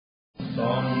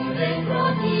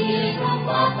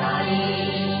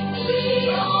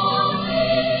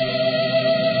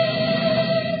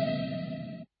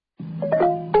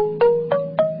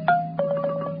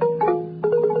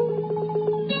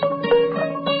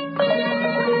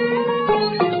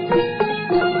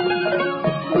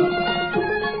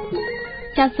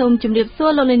សូមជម្រាបសួ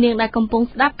រលោកនាងដែលកំពុង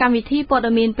ស្ដាប់កម្មវិធីព័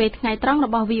ត៌មានពេលថ្ងៃត្រង់រ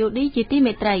បស់ VOD ជាទី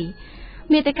មេត្រី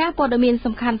មេតិកាព័ត៌មាន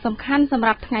សំខាន់ៗសម្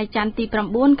រាប់ថ្ងៃច័ន្ទទី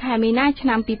 9 ខែមីនាឆ្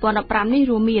នាំ 2015 នេះ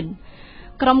រួមមាន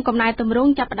ក្រុមកំណែទម្រ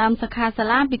ង់ចាប់ផ្ដើមសិក្ខាសា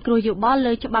លាពិគ្រោះយោបល់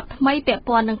លើច្បាប់ថ្មីពាក់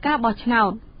ព័ន្ធនឹងការបោះឆ្នោ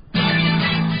ត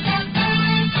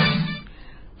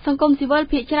សង្គមស៊ីវិល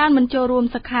ភាគច្រើនមិនចូលរួម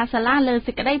សិក្ខាសាលាលើ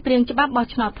សេចក្តីព្រាងច្បាប់បោះ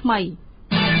ឆ្នោតថ្មី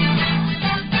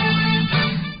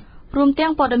រួមទាំ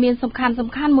ងព័ត៌មានសំខាន់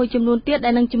ៗមួយចំនួនទៀតដែ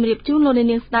លនឹងជម្រាបជូនលោក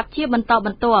នាងស្ដាប់ជាបន្តប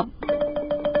ន្ទាប់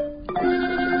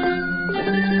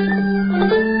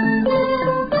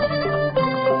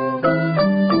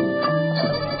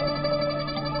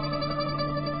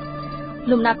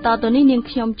លំដាប់តទៅនេះនាង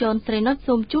ខ្ញុំចនស្រីនុត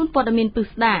សូមជូនព័ត៌មានពិ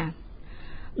ស្ដា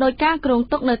ដោយការគ្រោង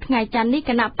ទុកនៅថ្ងៃច័ន្ទនេះ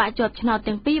គណៈបកជាប់ឆ្នោត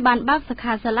ទាំងពីរបានបើកសិក្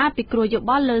ខាសាលាពិគ្រោះយោ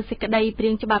បល់លើសេចក្តីព្រា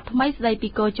ងច្បាប់ថ្មីស្តីពី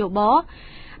កោជប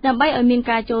ដើម្បីឲ្យមាន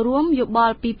ការចូលរួមយោប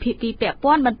ល់ពីភាគីពាក់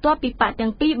ព័ន្ធបន្ទាប់ពីបកទាំ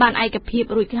ងពីរបានឯកភាព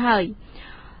រួចហើយ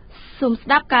សូមស្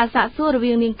ដាប់ការសាកសួររ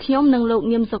វាងនាងខ្ញុំនិងលោក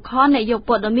ញឹមសុខននាយក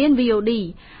ព័ត៌មាន VOD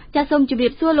ចាសសូមជម្រា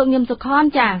បសួរលោកញឹមសុខន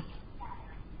ចា៎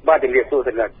បាទជម្រាបសួរស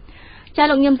ម្រាប់ចា៎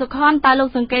លោកញឹមសុខនតើលោក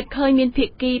សង្កេតឃើញមានភា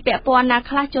គីពាក់ព័ន្ធណា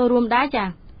ខ្លះចូលរួមដែរចា៎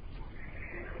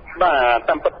បាទ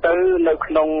តាមពិតទៅនៅ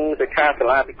ក្នុងសិក្ខាសា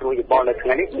លាពិគ្រោះយោបល់នៅថ្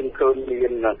ងៃនេះយើងឃើញមា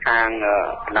នខាង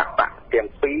គណៈបកទាំង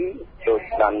ពីរចូល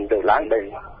បានទៅឡើងដែល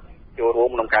ចូលរួម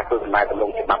ក្នុងការធ្វើដំណើរទម្រ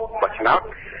ង់ច្បាប់បោះឆ្នោត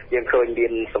យើងឃើញមា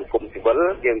នសង្គមស៊ីវិល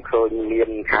យើងឃើញមាន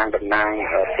ខាងតំណាង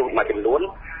ទូតមួយចំនួន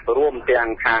រួមទាំង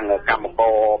ខាងកម្មក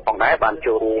រផងដែរបាន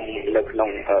ចូលរួមនៅក្នុង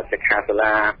សិក្ខាសា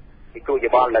លាពិគ្រោះយោ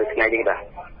បល់នៅថ្ងៃនេះបាទ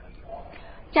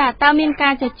ចាតើមានកា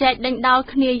រជជែកដេញដោល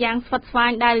គ្នាយ៉ាងស្វិតស្វា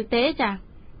ញដែរឬទេចា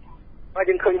បាទ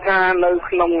យើងឃើញថានៅ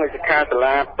ក្នុងសិក្ខាសា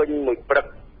លាពេញមួយព្រឹក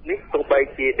នេះទោះបី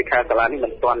ជាសិក្ខាសាលានេះមិ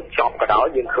នទាន់ចប់ក៏ដោយ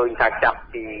យើងឃើញថាចាប់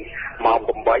ពីម៉ោង 8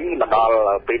 មកដល់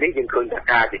ពេលនេះយើងឃើញថា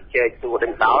ការជជែកសួរដេ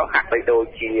ញដោលហាក់បីដូច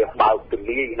ជាបើកទូ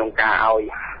លាយក្នុងការឲ្យ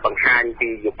បង្ហាញពី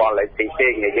យោបល់ឯផ្សេ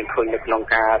ងៗយើងឃើញនៅក្នុង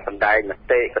ការសម្ដែងម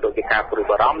តិក៏ដូចជាការព្រួយ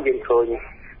បារម្ភយើងឃើញ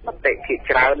មតិភាគ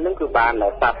ច្រើននឹងគឺបាន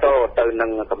សាទរទៅនឹ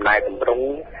ងកំណែតម្រង់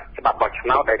ច្បាប់បោះឆ្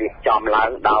នោតដែលរៀបចំឡើង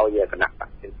ដោយគណៈបក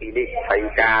ទាំងពីរនេះហើយ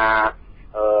ការ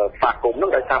ស្វាគមន៍នោះ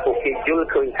ដោយសារពួកគេយល់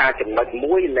ឃើញថាចំណុច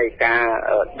មួយនៃការ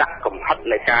ដាក់កំហិត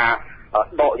នៃការ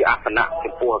ដកយកអាសនៈ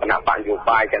ចំពោះគណៈបកនយោ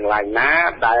បាយទាំងឡាយណា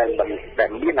ដែល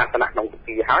មានអាសនៈក្នុងស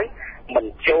ភាហើយមិន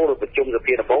ចូលប្រជុំស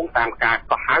ភាដំបូងតាមការ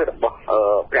កោះហៅរបស់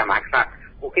ព្រះមហាក្សត្រ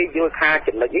ពួកគេយល់ថា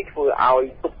ចំណុចនេះធ្វើឲ្យ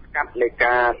ទប់ស្កាត់នៃ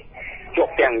ការជា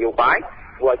ប់ទាំងនយោបាយ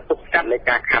ធ្វើឲ្យទប់ស្កាត់នៃ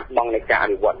ការខាត់បងនៃការអ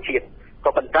ភិវឌ្ឍជាតិ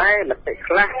ក៏ប៉ុន្តែមតិ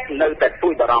ខ្លះនៅតែព្រួ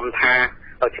យបារម្ភថា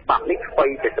ច្បាប់នេះស្វ័យ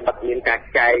តែសម្បត្តិមានការ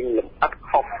ចែងលម្អិត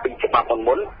ខុសពីច្បាប់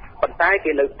មុនប៉ុន្តែ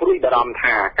គេនៅព្រួយបារម្ភ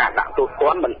ថាការដាក់ទោសទ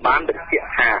ណ្ឌមិនបានបញ្ជាក់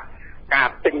ថាការ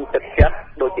ទិញទឹកចិត្ត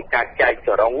ដូចជាការចែកច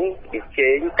រង្គវិជែ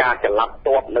ងការចល័ត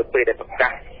ទ័ពនៅពេលដែលប្រកា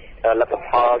សលទ្ធផ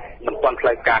លមិនទាន់ផ្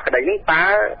លូវការក្តីនឹងតើ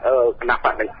គណៈប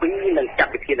កទាំងពីរនឹងចា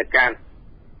ត់វិធានការ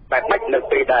បែបម៉េចនៅ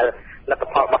ពេលដែលលទ្ធ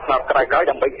ផលបោះឆ្នោតក្រោយៗ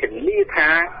ដើម្បីធានាថា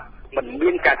មិនមា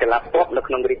នការចល័តទ័ពនៅ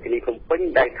ក្នុងរាជធានីភ្នំពេញ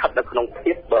ដែលស្ថិតនៅក្នុង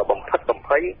ភាពបំផិតបំ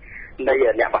ភ័យនៃ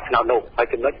អ្នកបោះឆ្នោតនោះហើយ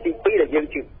ចំណុចទី2ដែលយើង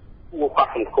ជួបក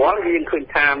ត់សម្គាល់យើងឃើញ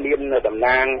ថាមានតំ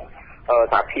ណាង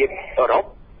សហភាពអឺរ៉ុប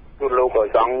គឺលោក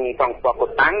ចង់ស្វាគម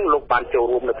ន៍តាំងលោកបានចូល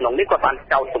រួមនៅក្នុងនេះគាត់បាន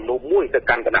ចោទសំណួរមួយទៅ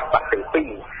កាន់គណៈបកទាំងពីរ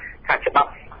ថាច្បាប់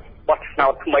បោះឆ្នោ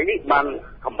តថ្មីនេះបាន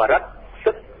កម្រិត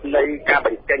សិទ្ធិនៃការប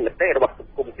ញ្ចេញមតិរបស់ស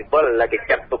ង្គមស៊ីវិលដែលគេ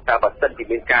ចាត់ទុកថាបើសិនជា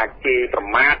មានការជេរប្រ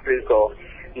មាថឬក៏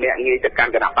អ្នកងាយទៅកា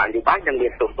ន់គណៈបកនយោបាយនឹងមា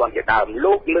នទោសទណ្ឌជាដើម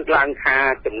លោកលើកឡើងថា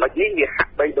ចំណុចនេះវាហា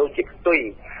ក់បីដូចជាផ្ទុយ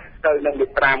ទៅនឹងមា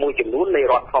ត្រាមួយចំនួននៃ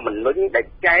រដ្ឋធម្មនុញ្ញដែល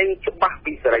ចែងច្បាស់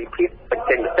ពីសេរីភាពបញ្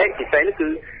ចេញមតិពិសេសនោះគឺ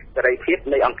សេរីភាព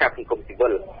នៃអង្គការសង្គមស៊ីវិ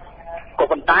លក៏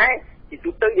ប៉ុន្តែជា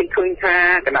ទូទៅយើងឃើញថា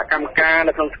គណៈកម្មការ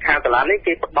នៅក្នុងសិក្ខាសាលានេះ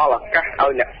គេផ្ដល់ឱកាសឲ្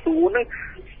យអ្នកសួរនឹង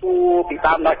សួរពី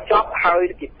ដើមដល់ចប់ហើយ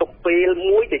គេទុកពេល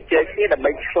មួយទៅជែកគ្នាដើម្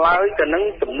បីឆ្លើយទៅនឹង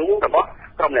សំណួររបស់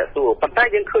ក្រុមអ្នកសួរប៉ុន្តែ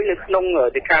យើងឃើញនៅក្នុង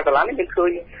សិក្ខាសាលានេះយើងឃើ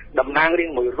ញតំណាងរា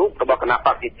ងមួយរូបរបស់គណៈប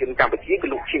ព្វជិជនកម្ពុជាគឺ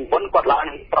លោកឈីមបុនគាត់ឡើង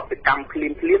ប្រតិកម្មភ្លា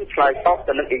មឆ្លើយតប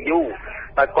ទៅនឹង EU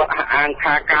តែគាត់អះអាង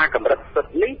ថាការកម្រិតសិទ្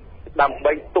ធិនេះដើម្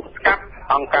បីទប់ស្កាត់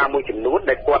អង្គការមួយចំនួន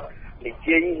ដែលគាត់និ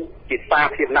យាយជាសា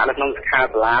ធារណៈនៅក្នុងសិក្ខា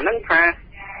សាលាហ្នឹងថា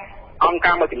អង្គ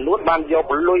ការមួយចំនួនបានយក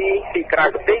លុយពីក្រៅ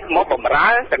ប្រទេសមកបម្រើ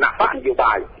គណៈបកនយោ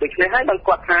បាយដូច្នេះហើយបាន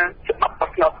គាត់ថាច្បាប់បោះ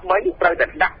ឆ្នោតថ្មីត្រូវតែ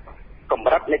ដាក់ក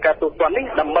ម្រិតនៃការទូទាត់នេះ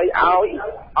ដើម្បីឲ្យ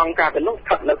អង្គការទាំងនោះស្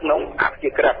ថិតនៅក្នុងអព្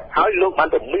យាក្រឹតហើយលោកបាន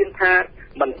ពមៀនថា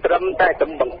មិនត្រឹមតែតែ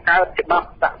បង្កើតច្បាប់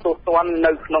ដាក់ទោសទណ្ឌ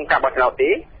នៅក្នុងការបោះឆ្នោត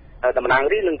ទេតំណាង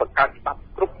រាស្ត្រនឹងបង្កើតច្បាប់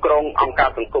គ្រប់គ្រងអង្គការ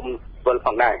សង្គមស៊ីវិលផ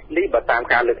ងដែរនេះបើតាម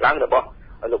ការលើកឡើងរបស់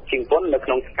លោកជីងពុននៅក្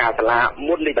នុងសិក្ខាសាលា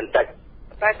មុននេះបន្តិច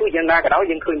តែទោះយ៉ាងណាក៏ដោយ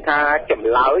យើងឃើញថាចម្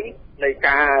លើយនៃ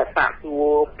ការសាកសួរ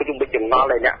ប្រជុំវិជ្ជាងល់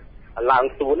ដែលអ្នកឡើង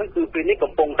សួរហ្នឹងគឺពេលនេះ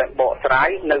កំពុងតែបកស្រាយ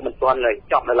នៅមិនទាន់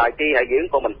ចប់នៅឡើយទេហើយយើង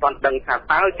ក៏មិនទាន់ដឹងថា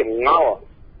តើចម្ងល់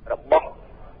របស់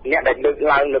អ្នកដែលលើក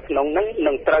ឡើងនៅក្នុងហ្នឹង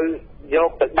នឹងត្រូវយក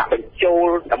ទៅដាក់បញ្ចូល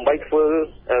ដើម្បីធ្វើ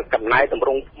កំណែតម្រ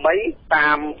ង់ថ្មី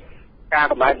តាមការ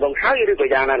កំណែតម្រង់ហើយឬក៏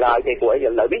យ៉ាងណាឡើយទេព្រោះឥ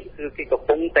ឡូវនេះគឺគេកំ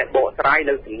ពុងតែបកស្រាយ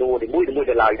នៅសំណួរមួយ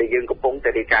ទៅឡើយដែលយើងកំពុងតែ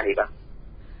រាយការណ៍នេះបាទ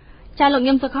ចាលោក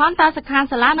ញឹមសុខនតើសិក្ខា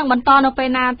សាលានឹងបន្តនៅពេល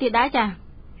ណាទៀតដែរចា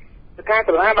សិក្ខា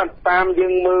សាលាបានតាមយើ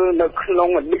ងមើលនៅក្នុង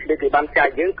លិខិតដែលគេបានចែក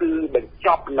យើងគឺបញ្ច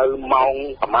ប់នៅម៉ោង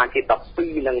ប្រហែលជា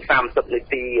 12:30 នា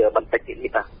ទីបន្តិចទៀត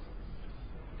នេះបាទ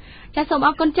ចាសូមអ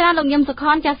រគុណច្រើនលោកញឹមសុខ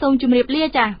នចាសូមជម្រាបលា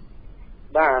ចា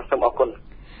បាទសូមអរគុណ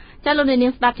ចាលោកនា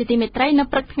ងស្ដាប់ជាទីមេត្រីនៅ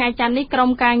ព្រឹកថ្ងៃច័ន្ទនេះក្រុម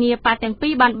ការងារប៉ាទាំងពី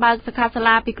របានបើកសិក្ខាសា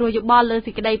លាពិគ្រោះយោបល់លើ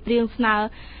សេចក្តីព្រាងស្នើ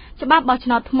ច្បាប់បោះឆ្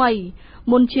នោតថ្មី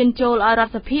មុនឈានចូលឲ្យរ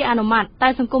ដ្ឋសភាអនុម័តតែ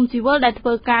សង្គមស៊ីវិលដែលធ្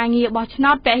វើការងារបោះឆ្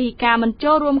នោតពហិការមិន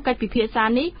ចូលរួមកិច្ចពិភាក្សា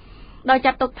នេះដោយ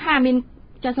ចាត់ទុកថា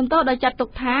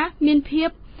មានភាព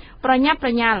ប្រញាប់ប្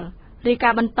រញាល់រាយកា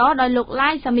រណ៍បន្តដោយលោកឡា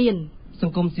យសាមៀនស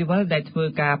ង្គមស៊ីវិលដែលធ្វើ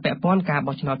ការពាក់ព័ន្ធការ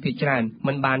បោះឆ្នោតភាគច្រើន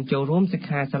មិនបានចូលរួមសិក្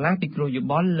ខាសាលាពិគ្រោះយោ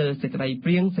បល់លើសេចក្តីព្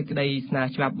រាងសេចក្តីស្នើ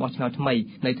ច្បាប់បោះឆ្នោតថ្មី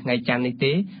នៅថ្ងៃច័ន្ទនេះ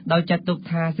ទេដោយចាត់ទុក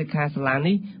ថាសិក្ខាសាលា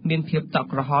នេះមានភាពតក់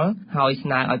ក្រហល់ហើយស្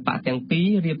នើឲ្យបកទាំងពីរ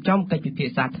រៀបចំកិច្ចពិភា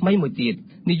ក្សាថ្មីមួយទៀត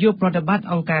នាយកប្រតិបត្តិ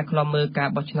អង្គការឃ្លាំមើលការ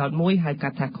បោះឆ្នោតមួយហៅកា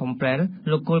ត់ថា Khmer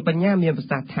លោកគុលបញ្ញាមានប្រ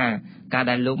សាសន៍ថាការ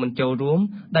ដែលលោកមិនចូលរួម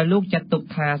ដែលលោកចាត់ទុក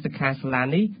ថាសិក្ខាសាលា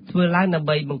នេះធ្វើឡើងដើម្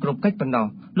បីបង្ក្រប់កិច្ចប៉ុណ្ណោះ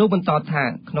លោកបន្តថា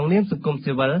ក្នុងនាមសង្គម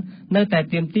ស៊ីវិលនៅតែ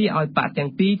ទាមទារឲ្យបកទាំ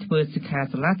ងពីរធ្វើសិក្ខា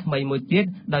សាលាថ្មីមួយទៀត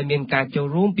ដោយមានការចូល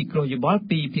រួមពិគ្រោះយោបល់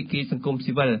ពីភាគីសង្គម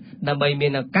ស៊ីវិលដើម្បីមា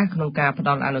នឱកាសក្នុងការផ្ដ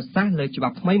ល់អនុសាសន៍លើច្បា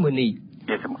ប់ថ្មីមួយនេះ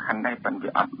ជាសំខាន់ដែរប៉ុន្តែ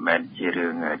វាអត់មែនជារឿ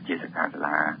ងជាសិក្ខាសា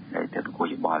លាដែលទៅប្រគល់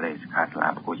យោបល់ទេសិក្ខាសាលា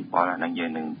ប្រគល់យោបល់ហ្នឹងយើ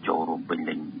ងនឹងចូលរួមពេញ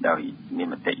លេញដោយមាន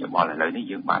មតិយោបល់ឥឡូវនេះ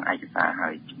យើងបានឯកសារហើ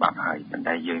យច្បាប់ហើយប៉ុន្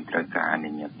តែយើងត្រូវការ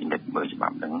និយាយពិនិត្យមើលច្បា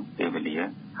ប់ហ្នឹងពេលវេលា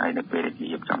ហើយនៅពេលដែល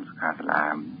រៀបចំសិក្ខាសាលា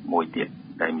មួយទៀត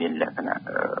ដែលមានលក្ខណៈ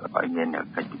ឲ្យមាន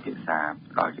កិច្ចពិភាក្សា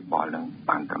ផ្ដល់យោបល់នឹង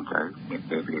បានត្រឹមត្រូវមាន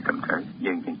ពេលវេលាត្រឹមត្រូវ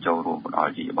យើងនឹងចូលរួមផ្ដ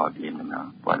ល់យោបល់ពីដំណើរ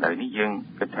ព្រោះឥឡូវនេះយើង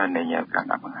គិតថានៃការ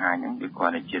ដាក់បង្ហាញហ្នឹងវាគា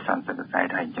ត់តែជាសន្និសីទតែ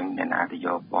អញ្ចឹងអ្នកណាទៅយ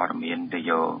កព័ត៌មានទៅ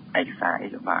យកឯកសារអី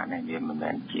ក៏បានដែរវាមិន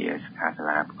មែនជាសិក្ខាសា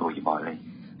លាប្រគល់យោបល់ទេ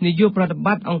នាយកប្រតិប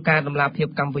ត្តិអង្គការដំណាភិប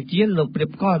កម្ពុជាលោកព្រា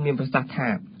បកលមានប្រសាសន៍ថា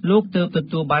លោកទើបទ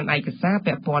ទួលបានឯកសារ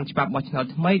ពាក់ព័ន្ធច្បាប់បោះឆ្នោត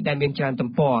ថ្មីដែលមានច្រើនទំ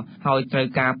ព័រហើយត្រូវ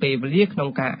ការពេលវេលាក្នុង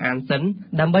ការអានសិន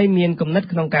ដើម្បីមានគំនិត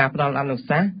ក្នុងការផ្ដល់អនុ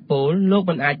សាសន៍ពលលោក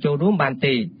មិនអាចចូលរួមបាន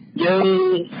ទេយើង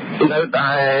នៅតែ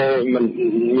មិន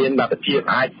មានលទ្ធភាព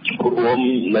អាចចូលរួម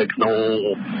នៅក្នុង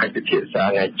កិច្ចពិភាក្សា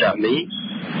ថ្ងៃច័ន្ទនេះ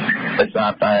ដោយសា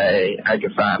រតែឯក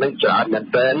សារនឹងច្រើនមែន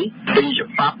ទែនពីច្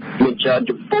បាប់មានច្រើន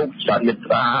ជំពូកច្រើនមា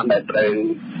ត្រាដែលត្រូវ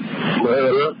មើ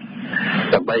ល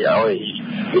ដើម្បីឲ្យ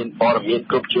មានព័ត៌មាន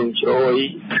គ្រប់ជ្រុងជ្រោយ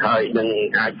ហើយនឹង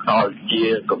អាចផ្ដល់ជា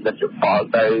គំនិតយោបល់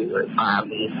ទៅបាន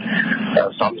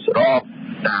សមស្រប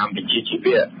តាមវិជ្ជាជី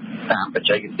វៈតាមបច្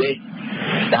ចេកទេស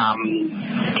តាម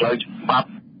ផ្លូវច្បាប់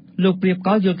លោកព្រាបក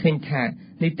លយល់ឃើញថា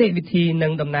នីតិវិធីនិ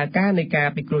ងដំណើរការនៃការ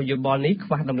ពិគ្រោះយោបល់នេះខ្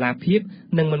វះតម្លាភាព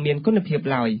និងមិនមានគុណភាព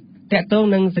ឡើយតាក់ទង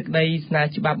នឹងសេចក្តីស្នើ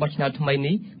ច្បាប់បោះឆ្នោតថ្មី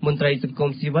នេះមន្ត្រីសង្គម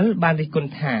ស៊ីវិលបានរិះគ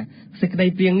ន់ថាសេចក្តី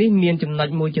ព្រាងនេះមានចំណុច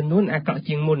មួយចំនួនអាក្រក់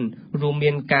ជាងមុនរួម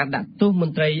មានការដាក់ទោសម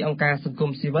ន្ត្រីអង្គការសង្គ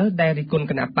មស៊ីវិលដែលរិះគន់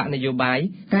គណៈបកនយោបាយ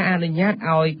ការអនុញ្ញាត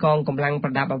ឲ្យកងកម្លាំងប្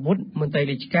រដាប់អាវុធមន្ត្រី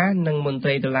រាជការនិងមន្ត្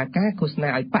រីតុលាការឃោសនា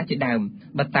ឲ្យបកជាដើម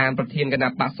បើតាមប្រធានគណៈ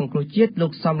បកសង្គ្រោះជាតិលោ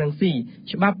កសំរងស៊ី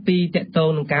ច្បាប់ពីតាក់ទង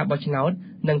នឹងការបោះឆ្នោត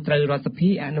នឹងត្រូវរដ្ឋសភា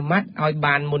អនុម័តឲ្យ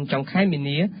បានមុនចុងខែមី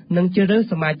នានិងជ្រើសរើស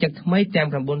សមាជិកថ្មីទាំង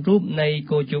9រូបនៃ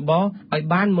គោជបឲ្យ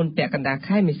បានមុនពាក់កណ្ដាល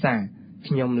ខែមេសា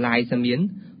ខ្ញុំឡាយសាមៀន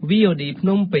VOD ភ្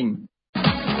នំពេញ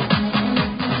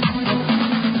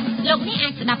លោកអ្នកអា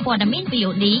ចស្ដាប់ព័ត៌មាន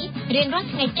VOD រៀងរាល់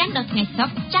ថ្ងៃច័ន្ទដល់ថ្ងៃសុ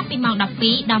ក្រចាប់ពីម៉ោង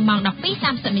 12 ដល់ម៉ោង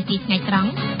 12:30 នាទីថ្ងៃត្រង់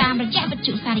តាមរយៈវិទ្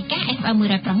យុសារិកា FM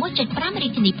 106.5 រា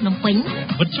ជធានីភ្នំពេញ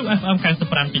វិទ្យុ FM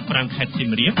 95.5 ខេត្តសៀ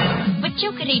មរាបវិទ្យុ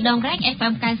គិរីដងរែក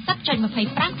FM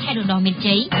 90.25 ខេត្តឧត្តរមាន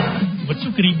ជ័យវិទ្យុ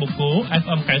គិរីបូកូ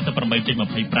FM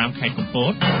 98.25 ខេត្តកំព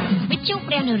តវិទ្យុ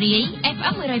ព្រះនរាយ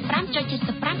FM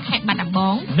 105.75 ខេត្តបាត់ដំប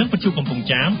ងនិងវិទ្យុកំពង់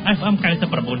ចាម FM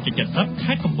 99.70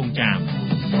 ខេត្តកំពង់ចាម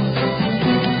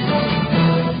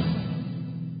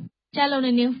ច ចាលោក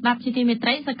នាងស្ដាប់ជាទីមេត្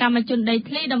រីសកម្មជនដី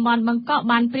ធ្លីតំបន់បង្កក់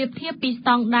បានប្រៀបធៀបពីស្ត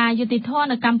ង់ដារយុត្តិធម៌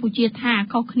នៅកម្ពុជាថា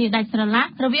ខុសគ្នាដាច់ស្រឡះ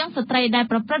រវាងស្ត្រីដែល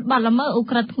ប្រព្រឹត្តបទល្មើសឧ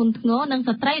ក្រិដ្ឋធ្ងន់ធ្ងរនិង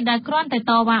ស្ត្រីដែលគ្រាន់តែ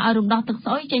តវ៉ាឲ្យរំដោះទឹកស្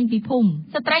អុយចេញពីភូមិ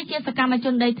ស្ត្រីជាសកម្មជ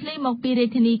នដីធ្លីមកពីរាជ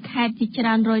ធានីខេត្តជាច្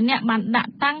រើនរយនាក់បានដា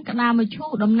ក់តាំងក្តារមឈូស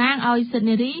តំណាងឲ្យសិទ្ធិ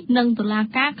នារីនិងតុលា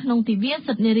ការក្នុងទិវា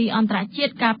សិទ្ធិនារីអន្តរជា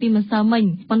តិកាលពីម្សិលមិញ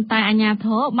ប៉ុន្តែអាជ្ញាធ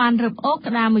របានរឹបអូស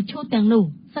ក្តារមឈូសទាំងនោះ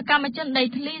សកម្មជនដី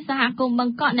ធ្លីសហគមន៍ប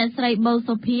ង្កក់អ្នកស្រីប៊ូ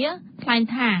សូភាថ្លែង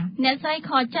ថាអ្នកស្រី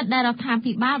ខកចិត្តដែលរដ្ឋា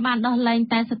ភិបាលបានដោះលែង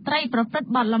តែស្ត្រីប្រព្រឹត្ត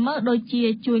បទល្មើសដូចជា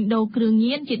ជួញដូរគ្រឿង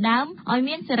ញៀនជាដើមឲ្យ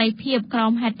មានសេរីភាពក្រោ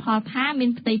មហេតុផលថាមាន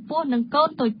ផ្ទៃពោះនិងកូន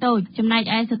តូចៗចំណែក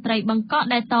ឯស្ត្រីបង្កក់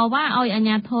ដែលតវ៉ាឲ្យអាជ្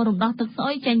ញាធររំដោះទឹកស្អុ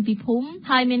យចេញពីភូមិ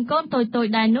ហើយមានកូនតូច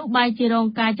ៗដែរនោះបែរជារង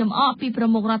ការចំអកពីប្រ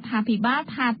មុខរដ្ឋាភិបាល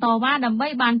ថាតវ៉ាដើម្បី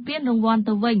បានពានរង្វាន់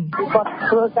ទៅវិញគាត់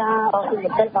ធ្វើការអស់ពីប្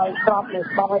រទេសដោយស្របនឹង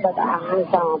ច្បាប់ឲ្យដល់អង្គ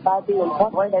ការតែទីបំផុត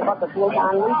អ្វីដែលគាត់ទទួលបា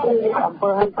ននោះគឺអំពើ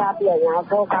ហិង្សាពីអាជ្ញា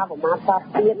ធរការប្រមាថសាទ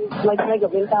ទៀតមិនឃើញក៏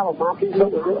មានការប្រមាថពីលោក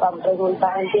នាយករដ្ឋមន្ត្រីហ៊ុន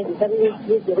សែនទៀតអញ្ចឹង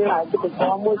វាជារឿងអយុត្តិធ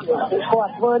ម៌មួយជាគា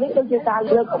ត់ធ្វើនេះដូចជាការ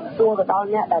លើកកម្ពស់ទៅដល់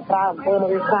អ្នកដែលប្រើអំពើហិ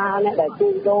ង្សាអ្នកដែលជួ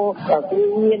ញដូរគ្រឿង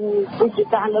ញៀនគឺជា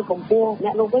ការលើកកម្ពស់អ្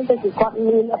នកនោះវិញទៅជាគាត់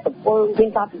មានអត្តពលមាន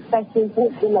ការពិសេសជាងពួក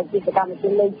ជាសកម្មជ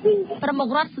នលេងស៊ីប្រមុខ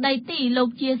រដ្ឋស្ដីទីលោក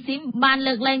ជាស៊ីមបាន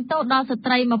លើកលែងទោសដល់ស្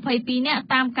ត្រី22នាក់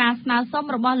តាមការស្នើសុំ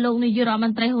របស់លោកនាយករដ្ឋម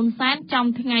ន្ត្រីហ៊ុនសែនចំ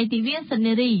ថ្ងៃទិវាសិទ្ធិ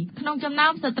នារីក្នុងចំណោ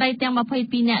មស្ត្រីទាំង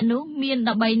22នាក់នោះមាន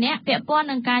13នាក់ពាក់ព័ន្ធ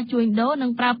នឹងការជួញដូរនិ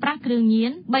ងប្រើប្រាស់គ្រឿងញៀ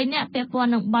ន3នាក់ពាក់ព័ន្ធ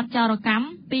នឹងបទចោរកម្ម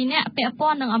2នាក់ពាក់ព័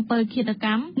ន្ធនឹងអំពើឃាតក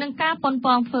ម្មនិងការប៉ុន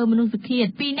ប៉ងធ្វើមនុស្សឃាត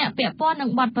2នាក់ពាក់ព័ន្ធនឹង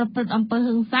បទប្រព្រឹត្តអំពើ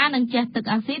ហិង្សានិងជះទឹក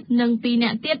អាស៊ីតនិង2នា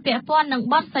ក់ទៀតពាក់ព័ន្ធនឹង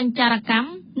បទសញ្ចារកម្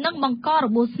មនិងបង្ករ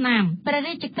បួសស្នាមព្រះ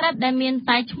រាជក្រឹត្យដែលមាន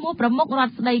តែឈ្មោះប្រមុខរ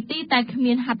ដ្ឋស្ដីទីតែគ្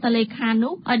មានហត្ថលេខា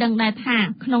នោះឲ្យដឹងដែរថា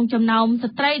ក្នុងចំណោម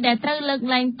ស្ត្រីដែលត្រូវលើក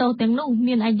លែងទោសទាំងនោះ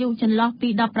មានអាយុចន្លោះពី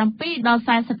17ដល់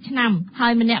40ឆ្នាំហើ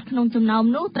យម្នាក់ក្នុងចំណោម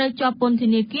នោះត្រូវជាប់ពន្ធ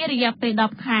នាគាររយៈពេល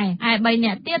10ខែឯ3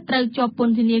នាក់ទៀតត្រូវជាប់ព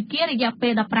ន្ធនាគាររយៈពេ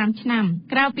ល15ឆ្នាំ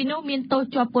ក្រៅពីនោះមានទោស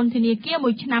ជាប់ពន្ធនាគារ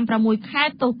1ឆ្នាំ6ខែ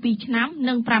ទោស2ឆ្នាំ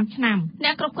និង5ឆ្នាំអ្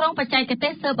នកគ្រប់គ្រងបច្ចេកទេ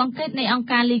សស៊ើបអង្កេតនៃអង្គ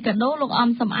ការលីកាដូលោកអំ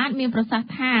សំអាតមានប្រសាសន៍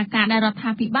ថាការដែលរដ្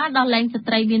ឋាភិបាលដោះលែងស្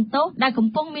ត្រីមានទោសដែលកំ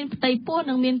ពុងមានផ្ទៃពោះ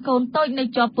និងមានកូនតូចនៅ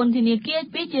ជាប់ពន្ធនាគារ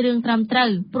វាជារឿងត្រឹមត្រូវ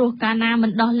ព្រោះកាលណាមិ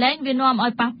នដោះលែងវានាំឲ្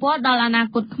យប៉ះពាល់ដល់អនា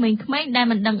គតក្មេងៗដែល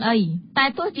មិនដឹងអីតែ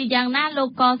ទោះជាយ៉ាងណាលោក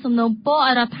ក៏សំណូមពរ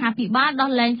ឲ្យរដ្ឋាភិបាលដោះ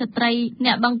លែងស្ត្រី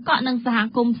អ្នកបង្កក់និងសហ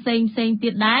គមន៍ផ្សេងទៀ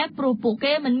តដែរព្រោះពួក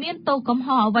គេមិនមានទោសកំ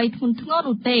ហុសអ្វីធ្ងន់ធ្ងរ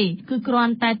នោះទេគឺគ្រា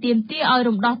ន់តែទាមទារឲ្យ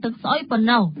រំដោះទឹកស្អុយប៉ុណ្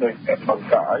ណោះដោយតែបង្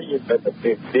កក់ឲ្យយើងទៅប្រ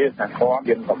ទេសទៀតថាគាត់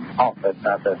មានកំហុសតែ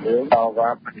តែរឿងតវ៉ា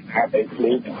បញ្ហាដីធ្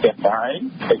លីជាដែរ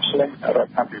ដូច្នេះរ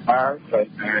ដ្ឋាភិបាលត្រូវ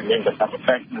មានកាតព្វ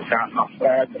កិច្ចក្នុងការដោះស្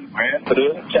រាយមិនមែនរឿ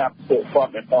ងចាប់ពួកគា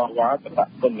ត់ទៅតវ៉ាទៅដា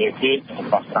ក់ពន្ធនាគារ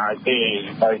ដោះស្រាយទេ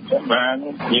ហើយចាំបាន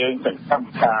យើងសង្ឃឹម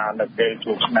ថានៅពេល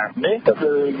ជួបឆ្នាំនេះ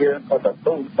គឺយើងក៏ទ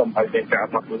ទួលសូមឲ្យមានការ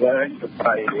ដោះលែងស្ត្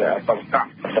រីបង្កក់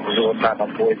ចំនួន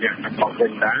16យ៉ាងមកវិ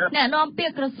ញដែរអ្នកនាំពា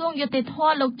ក្យក្រសួងយុតិធ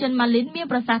ម៌លោកចិនម៉ាលីនមាន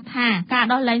ប្រសាសន៍ថាការ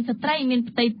ដោះលែងស្ត្រីមាន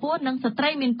ផ្ទៃពោះនិងស្ត្រី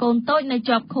មានកូនតូចនៅ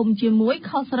ជាប់ឃុំជាមួយ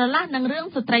ខុសស្រឡះនឹងរឿង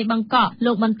ស្ត្រីបង្កក់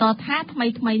លោកបន្តថាថ្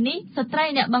មីនេះស្ត្រី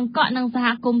អ្នកបង្កក់និងសហ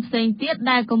គមន៍ផ្សេងទៀត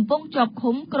ដែលកំពុងជាប់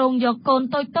ឃុំគ្រោងយកកូន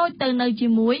តូចទៅនៅជា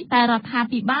មួយតែរដ្ឋា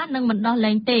ភិបាលនឹងមិនដោះ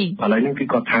លែងទេឥឡូវនេះគឺ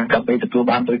គាត់ថាគាត់ទៅទទួល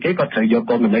បានទៅគេគាត់ត្រូវយក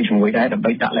កូនមកនៅជាមួយដែរដើម្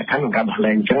បីដាក់លក្ខខណ្ឌក្នុងការដោះ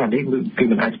លែងអញ្ចឹងអានេះគឺ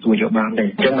មិនអាចទទួលយកបានទេអ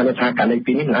ញ្ចឹងបានថាករណី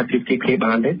ពីរនេះមិនអាចប្រៀបធៀបគ្នា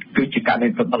បានទេគឺជាករណី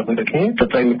ប្រព័ន្ធដូចគ្នាស្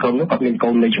ត្រីមានកូននោះគាត់មានកូ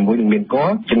ននៅជាមួយនឹងមានគា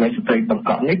ត់ចំណែកស្ត្រីបង្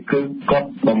កក់នេះគឺគាត់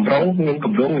បំរុងមានគ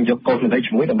ម្រោងនឹងយកកូនមកនៅ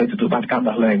ជាមួយដើម្បីទទួលបានការ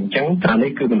ដោះលែងអញ្ចឹងអា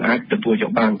នេះគឺមិនអាចទទួលយ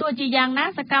កបានទោះជាយ៉ាងណា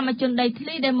សកម្មជនដីធ្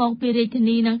លីដែលមកពីរាជធា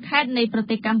នីនិងខេត្តនៃប្រ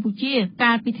ទេសកម្ពុជា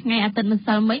កាលពីថ្ងៃអាទិត្យម្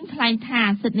សិលមិញថ្លែងថា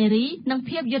សិទ្ធិនារីនិង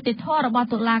ភាពយុត្តិធម៌របស់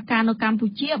តុលាការនៅកម្ពុ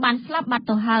ជាបានស្លាប់បាត់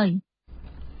ទៅហើយ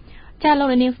ចាលោក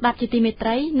នាងស្ដាប់ជាទីមេត្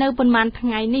រីនៅប៉ុន្មានថ្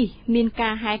ងៃនេះមានកា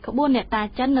រហែកក្បួនអ្នកតា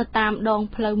ចិននៅតាមដង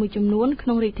ផ្លូវមួយចំនួនក្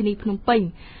នុងរាជធានីភ្នំពេញ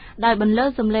ដោយបន្លឺ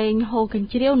សំឡេងហូរកញ្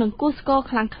ជ្រៀវនិងគូសស្គរ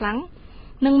ខ្លាំង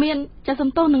និងមានចាសំ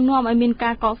ទោសនឹងនាំឲ្យមាន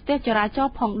ការកកស្ទះចរាចរ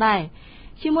ណ៍ផងដែរ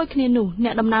ជាមួយគ្នានោះអ្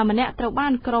នកដំណើរម្នាក់ត្រូវបា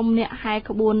នក្រុមអ្នកហែក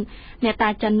ក្បួនអ្នកតា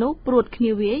ចិននោះព្រួតគ្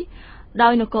នាវាយដោ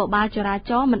យនគរបាលចរា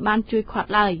ចរណ៍មិនបានជួយខាត់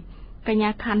ឡើយកញ្ញា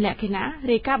ខាន់លក្ខិណា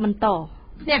រាយការណ៍បន្ត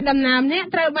អ្នកដំណើរម្នាក់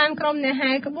ត្រូវបានក្រុមអ្នក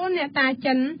ហែក្បួនអ្នកតា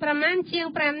ចិនប្រមាណជាង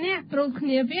5នាក់ព្រួតគ្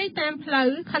នាវាយតាមផ្លូវ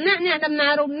ខណៈអ្នកដំណើ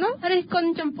ររូបនោះរិះគន់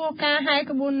ចំពោះការហែ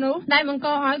ក្បួននោះដែលបង្ក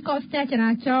ឲ្យកកស្ទះច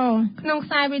រាចរណ៍ក្នុងខ្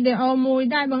សែវីដេអូមួយ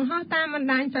ដែលបង្ហោះតាមបណ្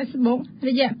ដាញ Facebook រ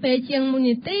យៈពេលជាង1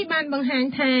នាទីបានបង្ហាញ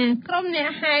ថាក្រុមអ្នក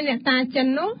ហែអ្នកតាចិន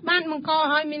នោះបានបង្ក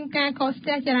ឲ្យមានការកកស្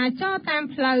ទះចរាចរណ៍តាម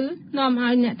ផ្លូវនាំឲ្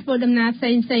យអ្នកធ្វើដំណើរផ្សេ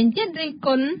ងទៀតរិះគ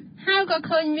ន់ហើយក៏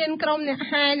ឃើញមានក្រុមអ្នក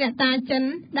ហែអ្នកតាចិន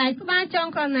ដែលក្បាលចង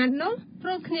ក្រណាត់នោះ ព្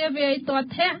រោះគ្នាវាយទាត់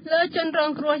ធាក់លើជនរ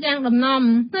ងគ្រោះយ៉ាងដំណំ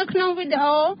នៅក្នុងវីដេ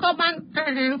អូក៏បានអះ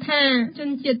អាងថាជន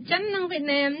ជាតិចិននិងវៀត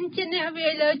ណាមជាអ្នកវា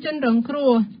យលើជនរងគ្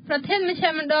រោះប្រធានមជ្ឈ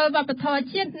មណ្ឌលវប្បធម៌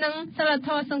ជាតិនិងសិលធ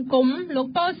ម៌សង្គមលោក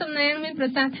ប៉ូសំណាងមានប្រ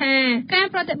សាសន៍ថាការ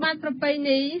ប្រតិបត្តិប្រពៃ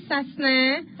ណីសាសនា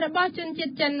របស់ជនជា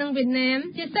តិចិននិងវៀតណាម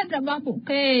ជាសិទ្ធិរបស់ពួក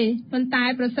គេប៉ុន្តែ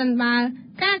ប្រសិនបើ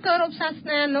ការគោរពសាស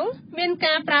នានោះមាន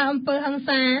ការប្រើអំពើហិង្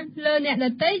សាលើអ្នកដ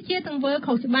ទៃជាទង្វើ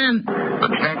ខុសច្បាប់ប្រ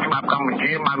ទេសច្បាប់កម្ពុ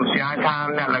ជាបានបញ្ជាក់ថា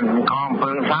អ្នកដែលកអំពើ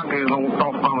ហិង្សាគឺលងត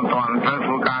បក៏មិនទាន់ត្រូវ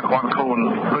ធ្វើការគាត់ខ្លួន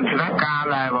ដូច្នេះការ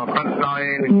ដែលប្រព្រឹត្តដោយ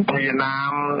វៀតណា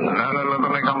ម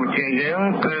នៅកម្ពុជាយើង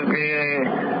គឺគេ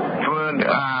ធ្វើគ្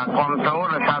រប់គ្រង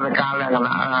ដោយសារការលក្ខ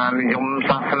ណៈនិយម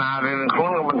សាសនារឿងខ្លួ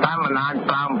នក៏ប៉ុន្តែមិនអាច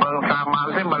ប្រើអំពើហិង្សាបាន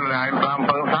ទេមិនអាចប្រើអំ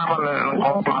ពើហិង្សាបាន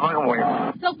ក៏ផ្លាស់ហើយក្មួយ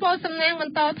លោកប៉ូសំណាងប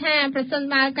ន្តថាប្រសិន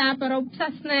បើការប្រពៃសា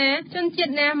សនាជនជា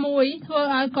តិណាមួយធ្វើ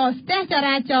ឲ្យកកស្ទះច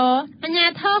រាចរណ៍អាជ្ញា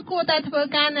ធរគួរតែធ្វើ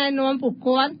ការណែនាំពួក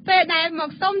គាត់ពេលដែលម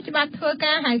កសុំច្បាប់ធ្វើ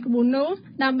ការហាយក្បួននោះ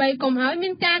ដើម្បីកុំឲ្យមា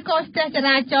នការកកស្ទះច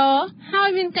រាចរណ៍ហើយ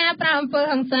មានការប្រើអំពើ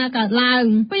ហិង្សាកើតឡើង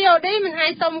VOD មិនអា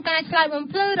ចសុំការឆ្លើយបំ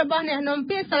ភ្លឺរបស់អ្នកនាំ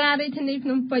ពាក្យសាលារដ្ឋាភិបាលភ្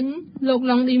នំពេញលោក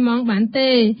ឡុងឌីម៉ងបាន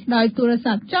ទេដោយទូរ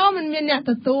ស័ព្ទចូលមិនមានអ្នក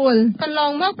ទទួលកន្ល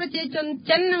ងមកប្រជាជន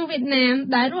ចិននិងវៀតណាម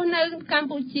ដែលរស់នៅកម្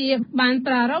ពុជាបាន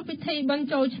ប្រារព្ធពិធីបុណ្យ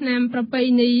ចូលឆ្នាំប្រពៃ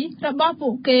ណីរបស់ពួ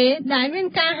កគេដែលមាន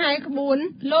ការហាយក្បួន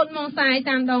លោតម៉ងសាយ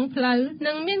តាមដងផ្លូវ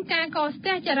និងមានការកកស្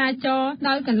ទះចរាចរណ៍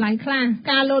ដោយកន្លែងខ្លះ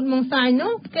ការលោតម៉ងសាយ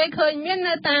នោះគេឃើញមាន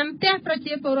នៅតាមផ្ទះប្រ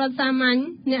ជាពលរដ្ឋសាមញ្ញ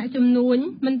អ្នកជំនួញ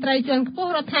មន្ត្រីជាន់ខ្ព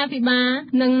ស់រដ្ឋាភិបាល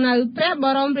និងនៅព្រះប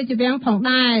រមរាជវាំងផង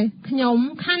ដែរខ្ញុំ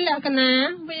ខណ្ឌលក្ខណា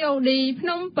VOD ភ្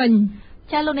នំពេញ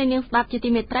ចាលោកនាងស្ដាប់ជាទី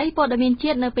មេត្រីព័ត៌មាន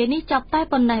ជាតិនៅពេលនេះចប់តែ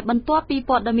ប៉ុណ្ណេះបន្ទាប់ពី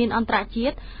ព័ត៌មានអន្តរជា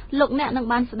តិលោកអ្នកនឹង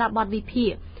បានស្ដាប់បទវិភា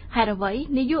គហេតុអ្វី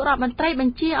នាយករដ្ឋមន្ត្រីប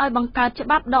ញ្ជាឲ្យបង្កើតច្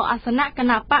បាប់ដកអាសនៈគ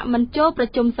ណៈបកមិនចូលប្រ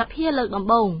ជុំសភាលើកដំ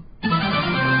បូង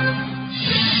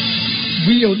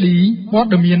VOD ព័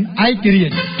ត៌មានឯករា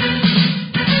ជ្យ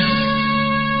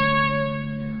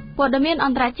ព័ត៌មានអ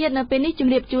ន្តរជាតិនៅពេលនេះជ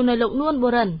ម្រាបជូននៅលោកនួនបូ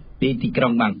រិនទីក្រុ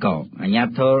ងបាងកកអាជ្ញា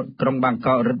ធរក្រុងបាងកក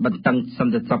រឹតបន្តឹងស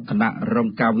ន្តិសុខគណៈរង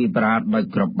ការវិបត្តិដោយ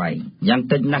គ្រាប់បែកយ៉ាង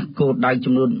តិចណាស់គោលដៅ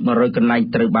ចំនួន100កន្លែង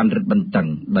ត្រូវបានរឹតបន្តឹង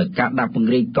ដោយការដាក់ព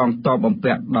ង្រាយកងទ័ពបំ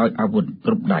ពាក់ដោយអាវុធ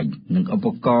គ្រប់ដៃនិងឧប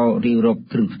ករណ៍រាវរក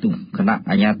គ្រឿងផ្ទុះគណៈ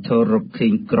អាជ្ញាធររកឃើ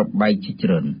ញគ្រាប់បែកជាច្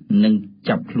រើននិង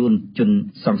ចាប់ខ្លួនជន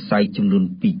សង្ស័យចំនួន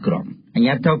2គ្រាប់អាជ្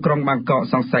ញាធរក្រុងបាងកក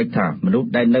សង្ស័យថាមនុស្ស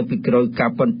ដែលនៅពីក្រោយកា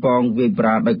រប៉ុនប៉ងវាយប្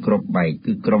រាដោយគ្រាប់បែក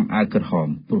គឺក្រុមអាវក្រហម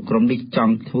ព្រោះក្រុមនេះច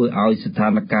ង់ធ្វើឲ្យស្ថា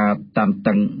នភាពតាន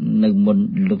តឹងនៅមុន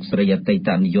លោកស្រីអតីត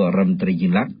នាយករដ្ឋមន្ត្រីយី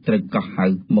ឡាក់ត្រូវកោះហៅ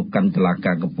មកកាន់តុលា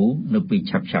ការកំពូលនៅពេល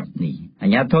ឆាប់ៗនេះអា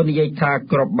ជ្ញាធរនិយាយថា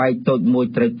គ្រាប់បែកតូចមួយ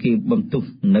ត្រូវគេបំទុះ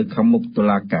នៅខាងមុខតុ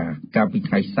លាការកាលពី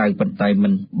ថ្ងៃសៅរ៍ប៉ុន្តែមិ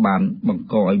នបានបង្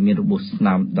កឲ្យមានរបួសស្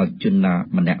នាមដល់ជនណា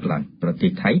ម្នាក់ឡើយប្រទេ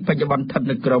សថៃបច្ចុប្បន្នស្ថិត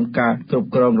នៅក្រោមការគ្រប់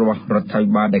គ្រងរបស់រដ្ឋាភិ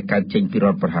បាលដែលកើតចេញពីរ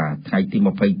ដ្ឋប្រហារថ្ងៃទី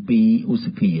22ឧស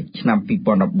ភាឆ្នាំ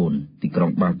2014ទីក្រុ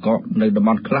ងបាងកកនៅតំប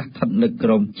ន់ខ្លះស្ថិតនៅក្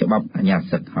រោមច្បាប់អាជ្ញា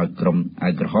សិទ្ធិហើយក្រុមអា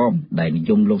វក្រហមដែលនិ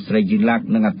យមលោកស្រីយីឡាក់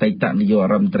និងអតីតនាយក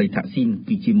រដ្ឋមន្ត្រីថាក់ស៊ីន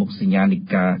គឺជាមុខសញ្ញានៃ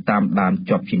ការតាមដាន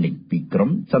ជាប់ជានិច្ចពីក្រុម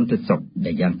សន្តិសុខ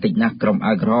ដែលយ៉ាងតិចណាស់ក្រុម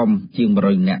អាវក្រហមជាង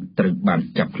100នាក់ត្រូវបាន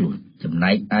ចាប់ខ្លួនចំ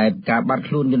ណែកឯការបាត់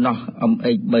ខ្លួនយន្តហោះ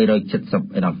MH370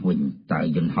 ឯនោះវិញតើ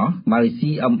យន្តហោះ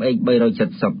Malaysia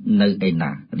MH370 នៅឯ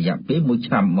ណារយៈពេល1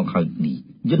ឆ្នាំមកហើយនេះ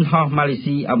យន្តហោះ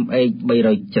Malaysia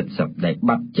MH370 ដែល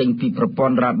បាត់ចេញពីប្រព័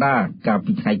ន្ធរ៉ាដាកាល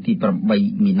ពីថ្ងៃទី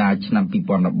8មីនាឆ្នាំ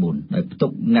2014ដោយផ្ទុ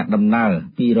កអ្នកដំណើរ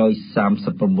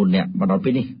239នាក់មកដល់ពេ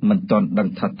លនេះមិនទាន់ដឹង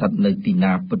ថាស្ថិតនៅទី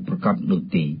ណាពិតប្រាកដនោះ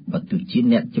ទេបើទោះជា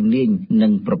អ្នកជំនាញនិ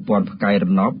ងប្រព័ន្ធផ្កាយរ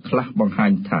ណបខ្លះបង្ហា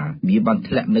ញថាវាបាន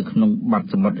ធ្លាក់នៅក្នុងបាត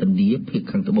សមុទ្រឥណ្ឌាភាគ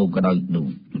ខាងត្បូងក៏ដោយនោះ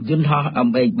យន្តហោះ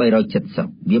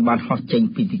MH370 វាបានហោះចេញ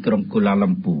ពីទីក្រុងកូឡា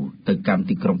ឡាំពូទៅកាន់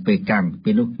ទីក្រុងប៉េកាំង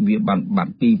ពេលនោះវាបានបា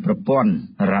ត់ពីប្រព័ន្ធ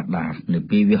រ៉ាដានៅ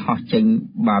ពេលវាហោះចេញ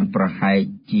បានប្រហែល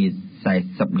ជា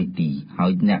40នាទីហើ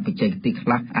យអ្នកបច្ចេកទេសខ្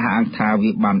លះអះអាងថា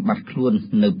វាបានបាត់ខ្លួន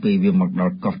នៅពេលវាមកដ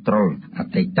ល់កោះត្រុលអ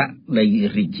តីតនៃ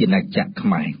រាជាណាចក្រខ្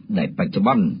មែរដែលបច្ចុប្ប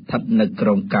ន្នស្ថិតនៅក្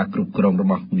រោមការគ្រប់គ្រងរ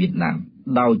បស់វៀតណាម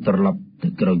ដោយត្រឡប់ទៅ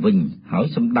ក្រោយវិញហើយ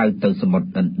សម្ដៅទៅសមុទ្រ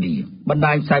ឥណ្ឌាបណ្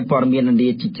ដាញផ្សាយព័ត៌មានឥណ្ឌា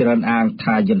ជាច្រើនអាង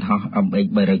ថាយន្តហោះ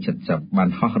MH370 បាន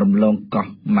ហោះរំលងកោះ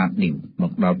ម៉ាឌីវម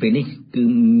កដល់ពេលនេះគឺ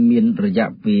មានរយៈ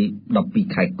ពេល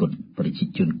12ខែគត់ប្រជា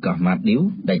ជនកោះម៉ាឌីវ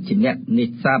ដែលជាអ្នកនេ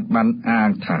សាទបានអាង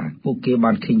ថាពួកគេ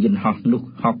បានឃើញយន្តហោះនោះ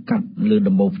ហោះកាត់លើ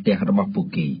ដំបូលផ្ទះរបស់ពួក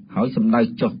គេហើយសម្ដៅ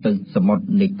ចុះទៅសមុទ្រ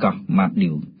នៃកោះម៉ាឌី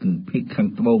វគឺភាគខាង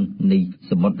ត្បូងនៃ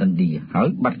សមុទ្រឥណ្ឌាហើយ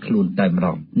បាត់ខ្លួនតែម្ដ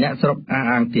ងអ្នកស្រុកអះ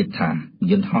អាងទៀតថា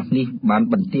យន្តហោះនេះបាន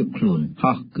បន្ទាបខ្លួន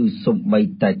ហោះគឺសំបី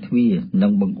តែទ្វារ និ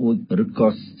ងបង្អួចឬក៏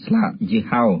ស្លាកយី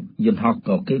ហោយន្តហោះ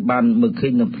ក៏គេបានមើលឃើ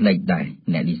ញនឹងផ្នែកដែរ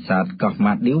អ្នកនេសាទកោះ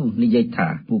ម៉ាឌីវនិយាយថា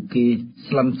ពួកគេ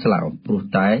ស្លន់ស្លោព្រោះ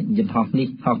តែយន្តហោះនេះ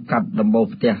ហោះកាត់ដំបូល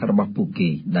ផ្ទះរបស់ពួកគេ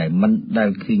ដែលមិនដែល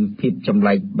ឃើញភាពចម្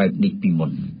លែកបែបនេះពីមុ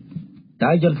ន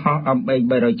តើយន្តហោះ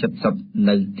MH370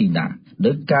 នៅទីណា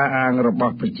ដោយការអាងរប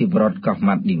ស់ប្រជាពលរដ្ឋកោះ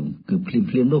ម៉ាឌីវគឺភ្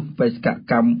លាមៗនោះបេសក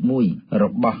កម្មមួយរ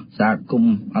បស់សហគម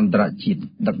ន៍អន្តរជាតិ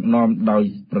ដឹកនាំដោយ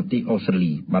ប្រទេសអូស្ត្រា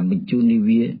លីបានបញ្ជូននា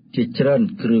វាជាច្រើន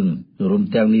គ្រឿងរួម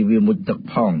ទាំងនាវាមុជទឹក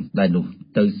ផងដែលនោះ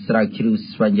ទៅស្រាវជ្រាវ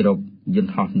ស្វែងរកយន្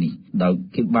តហោះនេះដោយ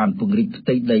គេបានពង្រីកផ្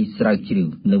ទៃដីស្រាវជ្រាវ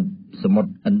នៅសមុទ្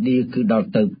រឥណ្ឌាគឺដល់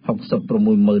ទៅ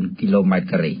 66,000 គីឡូម៉ែត្រ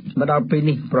ការ៉េមកដល់ពេល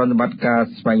នេះប្រតិបត្តិការ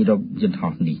ស្វែងរកយន្ត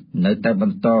ហោះនេះនៅតែប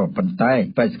ន្តប៉ុន្តែ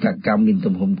បេសកកម្មមាន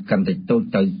ទំហំកាន់តែតូច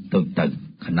ទៅ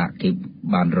ខណៈគេ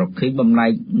បានរកឃើញបំណែ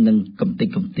កនិងកំទេច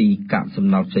កំទីកាកសំ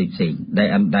ណល់ផ្សេងៗដែល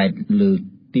អណ្ដែតលើ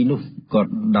ទីនោះក៏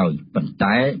ដោយប៉ុន្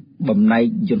តែបំណែក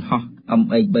យន្តហោះ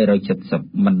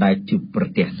MH370 មិនដែលជួបប្រ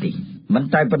ទះទេមិន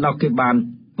តែប៉ុណ្ណោះគេបាន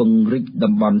ពង្រីក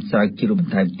តំបន់ស្រាវជ្រាវប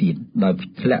ន្ថែមទៀតដោយ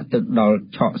ធ្លាក់ទៅដល់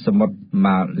ឆកសមុទ្រ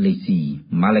ម៉ាឡេស៊ី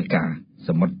ម៉ាឡេកាស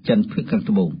មុទ្រចិនភាគខាង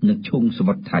ត្បូងនិងឈូងស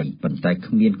មុទ្រថៃប៉ុន្តែ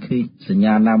គ្មានឃើញសញ្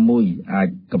ញាណាមួយអាច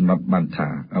កំណត់បានថា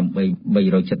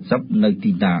MH370 នៅ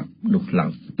ទីណានោះឡើ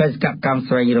យបេសកកម្ម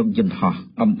ស្វែងរកយន្តហោះ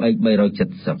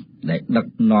MH370 ដែលដឹក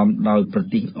នាំដោយប្រ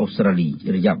ទេសអូស្ត្រាលី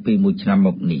រយៈពេល1ឆ្នាំម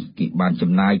កនេះគេបាន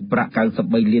ចំណាយប្រាក់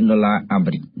$93 លានអាមេ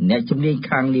រិកអ្នកជំនាញ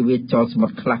ខាងនាវាចរសមុ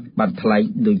ទ្រខ្លះបានថ្លែង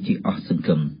ដូចជាអស់សង្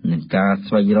ឃឹមនឹងការ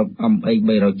ស្វែងរក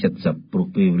MH370 ព្រោះ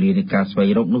ពេលវេលានៃការស្វែង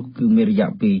រកនោះគឺមានរយៈ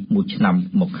ពេល1ឆ្នាំ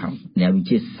មកហើយអ្នកវិ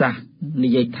ទ្យាសាស្ត្រនិ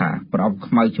យាយថាប្រអប់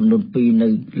ខ្មៅចំនួន2នៅ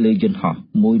លើយន្តហោះ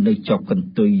មួយនៅជាប់កន្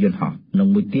ទុយយន្តហោះនិង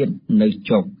មួយទៀតនៅ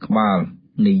ជាប់ក្បាល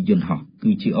នៃយន្តហោះ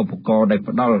គឺជាឧបករណ៍ដែល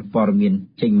ផ្ដល់ព័ត៌មាន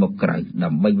ចេញមកក្រៅដើ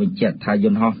ម្បីបញ្ជាក់ថាយ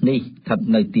ន្តហោះនេះស្ថិត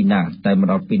នៅទីណាតែមក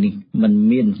ដល់ពេលនេះមិន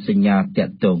មានសញ្ញាតា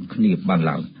ក់ទងគ្នាបាន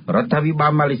ឡើយរដ្ឋាភិបា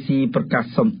លម៉ាឡេស៊ីប្រកាស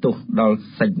សុំទោសដល់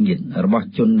សាច់ញាតិរបស់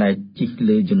ជនដែលជិះ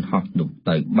លើយន្តហោះនោះ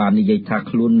ដោយបាននិយាយថា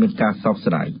ខ្លួនមានការសោក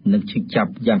ស្ដាយនិងឈឺចា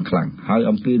ប់យ៉ាងខ្លាំងហើយ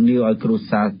អំពាវនាវឲ្យគ្រួ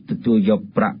សារទទួលយក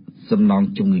ប្រាក់សំណង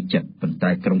ជំងឺចិត្តប៉ុន្តែ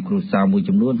ក្រុមគ្រួសារមួយ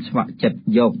ចំនួនស្ម័គ្រចិត្ត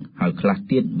យកហើយខ្លះ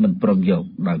ទៀតមិនព្រមយក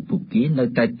ដោយពួកគេនៅ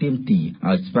តែទាមទារ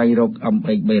ឲ្យស្វែងរក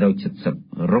MH370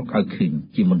 រកឲ្យឃើញ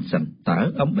ជាមុនសិនតើ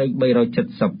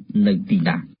MH370 នៅទី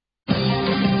ណា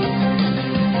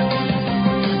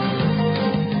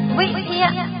វិទ្យា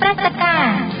ព្រឹត្តិការ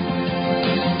ណ៍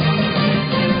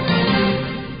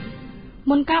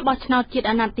មុនការបោះឆ្នោតជាតិ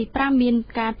អាណត្តិទី5មាន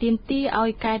ការទាមទារឲ្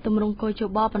យកែតម្រង់គោលយោ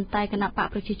បល់ប៉ុន្តែគណៈបក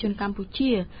ប្រជាជនកម្ពុ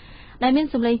ជាដែលមាន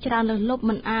សម្លេងច្រើនលើសលប់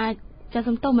មិនអាចចាត់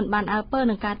សំទោសមិនបានអើពើ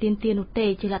នឹងការទាមទារនោះទេ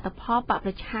ជាលទ្ធផលបកប្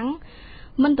រឆាំង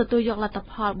មិនទទួលយកលទ្ធ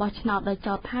ផលបោះឆ្នោតដោយ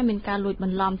ចោទថាមានការលួចប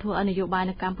ន្លំធ្វើឲ្យនយោបាយ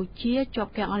នៅកម្ពុជាជា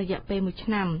ប់គាំងអស់រយៈពេល1ឆ្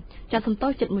នាំចាត់សំទោ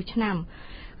សជិត1ឆ្នាំ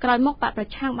ក្រោយមកបកប្រ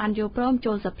ឆាំងបានយល់ព្រម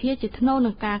ចូលសភាជាថ្នូរ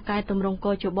នឹងការកែតម្រង់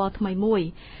គោលយោបល់ថ្មីមួយ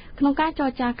ក្នុងការចរ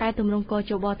ចាកែតម្រង់គោល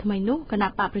យោបល់ថ្មីនោះគណៈ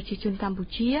បកប្រជាជនកម្ពុ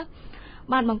ជា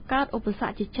បានបង្កើតឧបស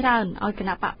គ្គជាច្រើនឲ្យគ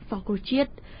ណៈបកសង្គ្រោះជា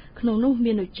តិក្នុងនោះ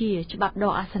មានដូចជាច្បាប់ដ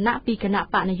កអាសនៈពីគណៈ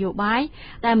បកនយោបាយ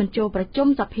ដែលមិនចូលប្រជុំ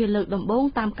សភាលើកដំបូង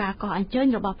តាមការកោះអញ្ជើញ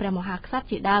របស់ព្រះមហាក្សត្រ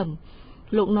ជាដើម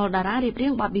លោកណុលតារារៀបរៀ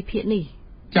ងបទវិភាគនេះ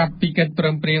ចាប់ពីកិច្ចព្រ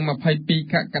មព្រៀង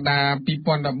22កក្កដា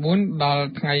2014ដល់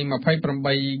ថ្ងៃ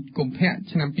28កុម្ភៈ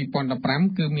ឆ្នាំ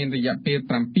2015គឺមានរយៈពេល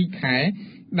7ខែ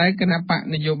ដែលគណៈបក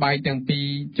នយោបាយទាំងពីរ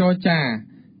ចរចា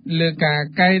លើការ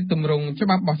កែតម្រង់ច្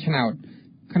បាប់បោះឆ្នោត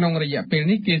ក្នុងរយៈពេល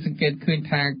នេះគេសង្កេតឃើញ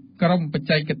ថាក្រុមបច្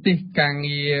ចេកទេសការ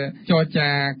ងារចរចា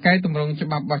កែតម្រង់ច្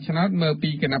បាប់បោះឆ្នោតមើលពី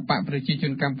គណៈបកប្រជាជ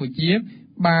នកម្ពុជា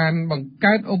បានបង្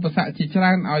កើតឧបសគ្គជាច្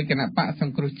រើនឲ្យគណៈបកស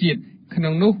ង្គ្រោះជាតិក្នុ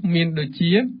ងនោះមានដូច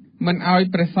ជាមិនឲ្យ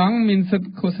ព្រះសង្ឃមានសិទ្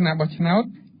ធិឃោសនាបោះឆ្នោត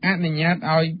អនុញ្ញាត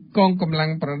ឲ្យកងកម្លាំ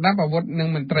ងប្រដាប់អាវុធនិង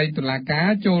មន្ត្រីតុលាការ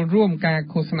ចូលរួមការ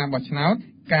ឃោសនាបោះឆ្នោត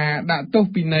ការដាក់ទោស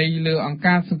ពិន័យលើអង្គ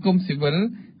ការសង្គមស៊ីវិល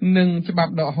និងច្បា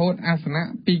ប់ដកហូតអាសនៈ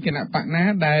ពីគណៈបកណា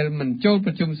ដែលមិនចូល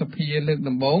ប្រជុំសភាលើក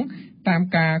ដំបូងតាម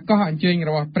ការកោះអញ្ជើញ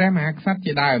របស់ព្រះមហាក្សត្រ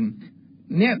ជាដើម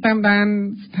អ្នកតាមដាន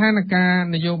ស្ថានភាព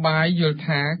នយោបាយយល់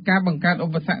ថាការបង្កើតឧ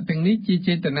បសគ្គទាំងនេះជា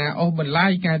ចេតនាអូសបន្លា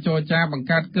យការចរចាបង្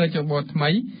កើតគោលយោបល់ថ្មី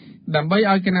ដើម្បី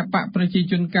ឲ្យគណៈបកប្រជា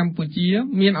ជនកម្ពុជា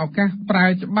មានឱកាសប្រើ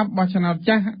ច្បាប់បោះឆ្នោត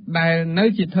ចាស់ដែលនៅ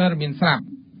ជាធរមានស្រាប់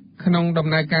ក្នុងដំ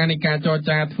ណើរការនៃការចរ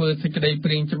ចាធ្វើសេចក្តីព្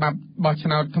រាងច្បាប់បោះឆ្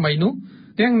នោតថ្មីនោះ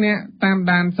ទាំងអ្នកតាម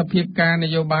ដានសភាពការន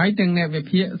យោបាយទាំងអ្នកវិ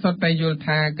ភាគសុទ្ធតែយល់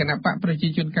ថាគណៈបកប្រជា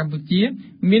ជនកម្ពុជា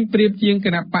មានប្រៀបជាងគ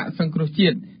ណៈបកសង្គ្រោះជា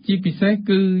តិជាពិសេស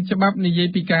គឺច្បាប់និយាយ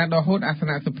ពីការដកហូតអាស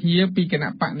នៈសភាពីគណៈ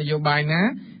បកនយោបាយណា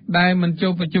ដែលមិនចូ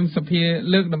លប្រជុំសភា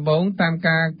លើកដំបូងតាម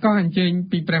ការកោះអញ្ជើញ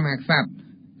ពីព្រះមហាក្សត្រ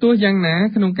ទោះយ៉ាងណា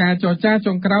ក្នុងការចរចា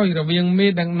ចុងក្រោយរវាងមេ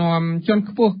ដឹកនាំជាន់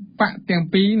ខ្ពស់បកទាំង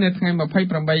ពីរនៅថ្ងៃ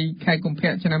28ខែកុម្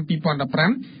ភៈឆ្នាំ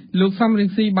2015លោកសំរង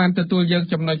ស៊ីបានទទួលយក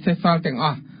ចំណុចសេសសល់ទាំងអ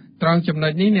ស់ ត្រង់ចំណុ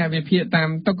ចនេះអ្នកវិភាគតាម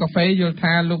តុកកាហ្វេយល់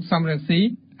ថាលោកសំរងស៊ី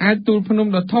អាចទូលភ្នំ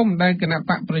ដ៏ធំដែលគណៈ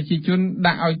បកប្រជាជន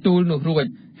ដាក់ឲ្យទូលនោះរួច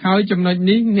ហើយចំណុច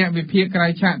នេះអ្នកវិភាគក្រៅ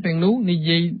ឆាកទាំងនោះនិ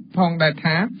យាយផងដែរ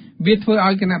ថាវាធ្វើ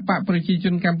ឲ្យគណៈបកប្រជាជ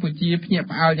នកម្ពុជាភ្ញាក់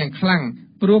ផ្អើលយ៉ាងខ្លាំង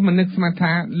ព្រោះមិននឹកស្មាន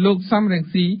ថាលោកសំរង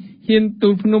ស៊ីហ៊ានទូ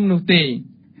លភ្នំនោះទេ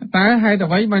តើហេតុ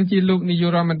អ្វីបានជាលោកនាយក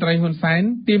រដ្ឋមន្ត្រីហ៊ុនសែន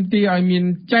ទាមទារឲ្យមាន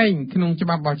ចែងក្នុងច្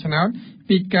បាប់បោះឆ្នោត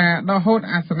ពីការដកហូត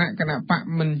អាសនៈគណៈបក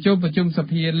មិនចូលប្រជុំស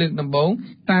ភាលើកដំបូង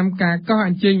តាមការកោះអ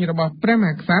ញ្ជើញរបស់ព្រះម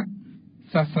ហាក្សត្រ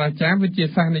សាស្ត្រាចារ្យវិទ្យា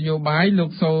សាស្ត្រនយោបាយលោ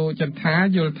កសូចន្ទា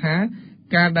យល់ថា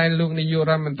ការដែលលោកនាយក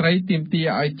រដ្ឋមន្ត្រីទាមទារ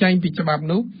ឲ្យចែងពីច្បាប់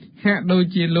នោះហាក់ដូច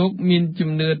ជាលោកមានជំ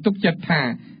នឿទុកចិត្តថា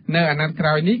នៅអាណត្តិក្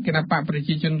រោយនេះគណៈបកប្រ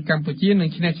ជាជនកម្ពុជានឹង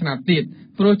ឈ្នះឆ្នោតទៀត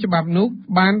ព្រោះច្បាប់នោះ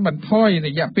បានបន្ថយរ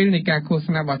យៈពេលនៃការឃោស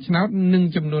នាបោះឆ្នោតនិង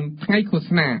ចំនួនថ្ងៃឃោស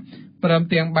នាព្រម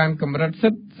ទាំងបានកម្រិតសិ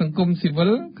ទ្ធិសង្គមស៊ីវិ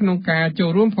លក្នុងការចូល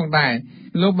រួមផងដែរ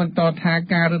លោកបន្តថា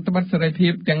ការរឹតបន្តឹងសេរីភា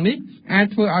ពទាំងនេះអាច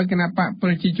ធ្វើឲ្យគណៈបកប្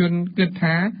រជាជនគិត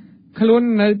ថាខ្លួន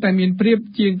នៅតែមានប្រៀប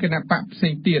ជាងគណៈបកផ្សេ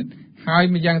ងទៀតហើយ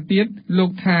ម្យ៉ាងទៀតលោ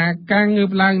កថាការងើ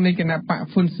បឡើងនៃគណៈបក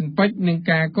ហ៊ុនស៊ិនប៉ិចនិង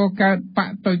ការកកើតបក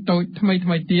តូចៗថ្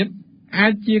មីទៀតអា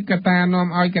ចជាកត្តានាំ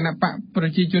ឲ្យគណៈបកប្រ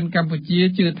ជាជនកម្ពុជា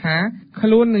ជឿថាខ្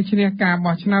លួននឹងឈ្នះការ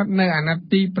បោះឆ្នោតនៅអាណត្តិ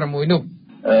ទី6នោះ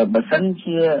បើសិន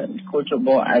ជាគូច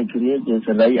បោឯករាជ្យ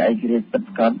សេរីឯករាជ្យពិត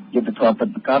ប្រាកដយុត្តិធម៌ពិត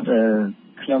ប្រាកដ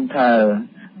ខ្ញុំថា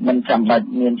មិនចាំបាច់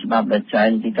មានច្បាប់ដែលចែង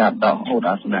ពីការដកហូត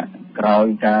អាសនៈក្រោយ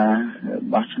ការ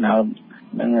បោះឆ្នោត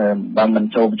នឹងបើមិន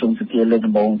ចូលប្រជុំសភាលើក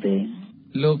ដំបូងទេ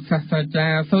លោកសាស្ត្រាចា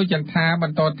រ្យសូចន្ទាប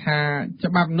ន្តថា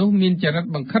ច្បាប់នោះមានចរិត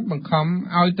បង្ខិតបង្ខំ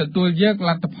ឲ្យទទួលយកល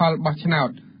ទ្ធផលបោះឆ្នោត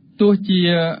ទោះជា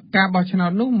ការបោះឆ្នោ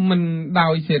តនោះមិនដោ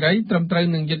យសេរីត្រឹមត្រូវ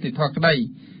នឹងយុត្តិធម៌ក្តី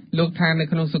លោកថានៅ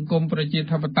ក្នុងសង្គមប្រជា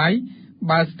ធិបតេយ្យ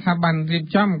បើស្ថាប័នរៀប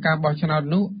ចំការបោះឆ្នោត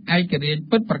នោះឯករាជ្យ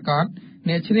ពិតប្រាកដ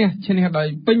អ្នកឈ្នះដោយ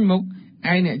ពេញមុខ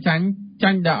ឯអ្នកចា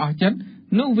ញ់ដោយអស់ចិត្ត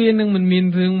នោះវានឹងមិនមាន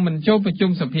រឿងមិនចូលប្រ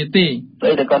ជុំសភាទេស្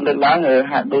អីដែលគាត់លើកឡើង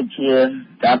ហាក់ដូចជា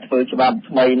ការធ្វើច្បាប់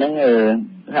ថ្មីហ្នឹង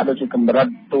ហាក់ដូចជាកម្រិត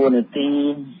តួនាទី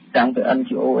តាំងពី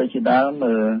NGO អីជាដើម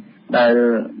ដែល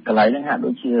កន្លែងហ្នឹងហាក់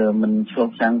ដូចជាមិនឆ្លុះ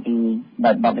ចាំងពី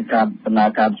បែបបទនៃការដំណើរ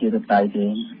ការជាទៅទេ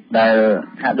ដែល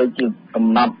ហាក់ដូចជាកំ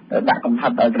ណត់ដាក់កំហិ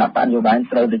តឲ្យគណៈបកនយោបាយ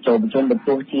ត្រូវទៅចូលប្រជុំបន្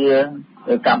ទោះជា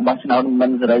ការបោះឆ្នោតមិ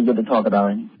នសេរីយុត្តិធម៌ក៏ដោ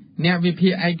យអ្នកវិភា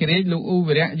គឯករាជ្យលោកអ៊ូ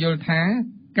វិរៈយល់ថា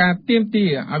ការទាមទារ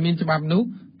ឲ្យមានច្បាប់នោះ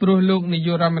ព្រោះលោកនាយ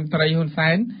ករដ្ឋមន្ត្រីហ៊ុនសែ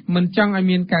នមិនចង់ឲ្យ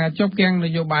មានការជាប់គាំងន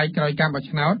យោបាយក្រោយការបោះ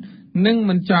ឆ្នោតនិង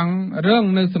មិនចង់រង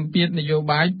នៅសម្ពាធនយោ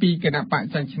បាយពីគណៈបក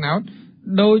ចាញ់ឆ្នោត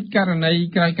ដោយករណី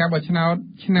ក្រោយការបោះឆ្នោត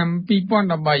ឆ្នាំ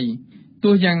2013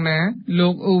ទោះយ៉ាងណាលោ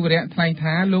កអ៊ូវិរៈថ្លែង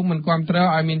ថាលោកមិនគាំទ្រ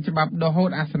ឲ្យមានច្បាប់ដកហូត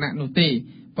អាសនៈនោះទេ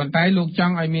ប៉ុន្តែលោកច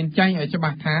ង់ឲ្យមានចែងឲ្យច្បា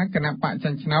ស់ថាគណៈបកចា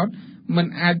ញ់ឆ្នោតមិន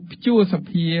អាចព្យួរស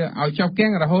ភាឲ្យជាប់គាំ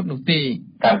ងរហូតនោះទេ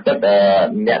តាមពិត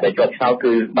អ្នកដែលជាប់ឆ្នោត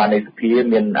គឺបាននៃសភា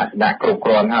មានអាសនៈគ្រប់គ្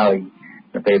រាន់ហើយ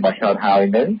ទៅពេលបោះឆ្នោតហើយ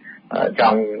នឹងច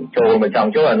ង់ចូលមិនចង់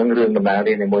ចូលអានឹងរឿងដំណើរ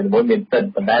រៀននីមួយៗមានសិទ្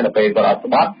ធិប៉ុន្តែដល់ពេលគាត់អត់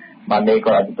ស្បត់បាននេះ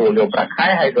គាត់អត់ទទួលយកប្រាក់ខែ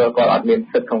ហើយគាត់អត់មាន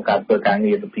សិទ្ធិក្នុងការធ្វើការ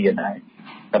ងារសភាដែរ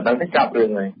តែដល់ទៅចាប់រឿង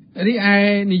ហើយរីឯ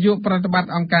នាយកប្រតិបត្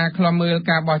តិអង្គការឃ្លាំមើល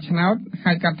ការបោះឆ្នោត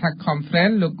ហៅកាត់ថា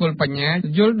Conference លោកគុលបញ្ញា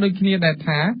យល់ដូចគ្នាដែរ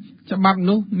ថាច្បាប់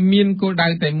នោះមានគោលដៅ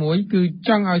តែមួយគឺច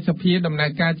ង់ឲ្យសភាដំណើរ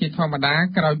ការជាធម្មតា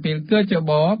ក្រោយពេលកជ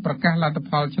បប្រកាសលទ្ធ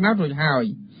ផលឆ្នោតរួចហើយ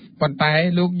ប៉ុន្តែ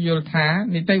លោកយល់ថា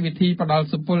នីតិវិធីផ្ដល់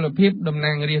សុពលភាពតំ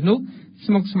ណាងរាស្ត្រនោះ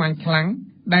ស្មុគស្មាញខ្លាំង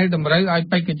ដែលតម្រូវឲ្យ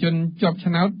បេក្ខជនជាប់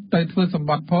ឆ្នោតទៅធ្វើសម្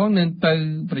បត្តិផងនិងទៅ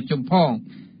ប្រជុំផង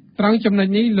ត្រង់ចំណុច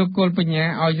នេះលោកគុលបញ្ញា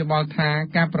ឲ្យយោបល់ថា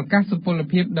ការប្រកាសសុពល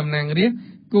ភាពតំណាងរាស្ត្រ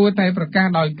គួរតែប្រកាស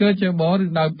ដោយកជបឬ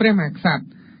ដោយព្រះមហាក្សត្រ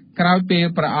ក្រោយពេល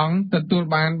ព្រះអង្គទទួល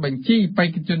បានបញ្ជីបេ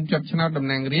ក្ខជនជាប់ឆ្នោតតំ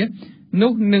ណាងរាស្ត្រ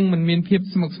នោះនឹងមិនមានភាព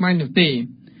ស្មុគស្មាញនោះទេ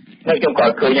ខ្ញុំក៏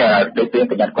ឃើញដូចពេល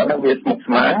បញ្ញត្តិគាត់នឹងវាស្មុគ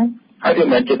ស្មាញហើយវា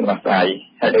មិនជាដំណោះស្រាយ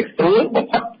ហើយដែលស្រួលបំ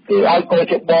ផុតគឺឲ្យកោ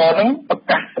ជបហ្នឹងប្រ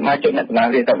កាសសមាជិកអ្នកតំណាង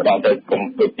រាស្ត្រតែម្ដងទៅគុំ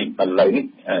ដូចទីឥឡូវនេះ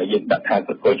យើងដាក់ថា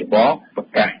កោជបប្រ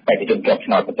កាសបេក្ខជនជាប់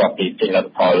ឆ្នោតបន្ទាប់ពីចេញលទ្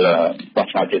ធផលបោះ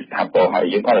ឆ្នោតជាស្ថាពរហើយ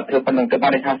យើងក៏ធ្វើប៉ុណ្្នឹងទៅបា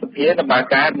នថាសភាដំណើរ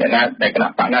ការអ្នកណាដែលគណៈ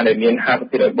បកណាដែលមាន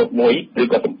 50% ឬ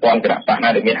ក៏សម្ព័ន្ធគណៈបកណា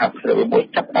ដែលមាន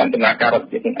 50% ចាប់ដើមដំណើរការរដ្ឋា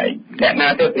ភិបាលឯងអ្នកណា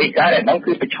ទៅរីកាដែលហ្នឹង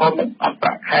គឺប្រឈមនឹងអត់ប្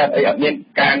រាក់ខែអីអត់មាន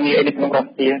ការងារអីក្នុងរដ្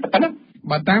ឋាភិបាលប៉ុណ្ណា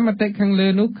បើតាមមតិខាងលើ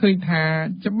នោះឃើញថា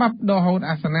ច្បាប់ដកហូត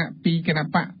អាសនៈពីគណៈ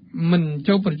បកមិន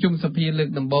ចូលប្រជុំសភាលើក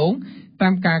ដំបូងតា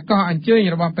មការកោះអញ្ជើញ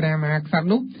របស់ព្រះមហាក្សត្រ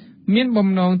នោះមានបំ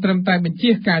ណងត្រឹមតែបញ្ជា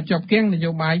ការជាប់គាំងន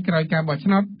យោបាយក្រោយការបោះឆ្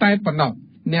នោតតែប៉ុណ្ណោះ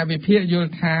អ្នកវិភាគយ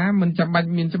ល់ថាមិនចាំបាច់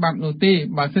មានច្បាប់នោះទេ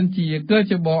បើសិនជាក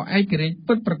ជបឯករាជ្យ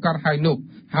ពិតប្រាកដហើយនោះ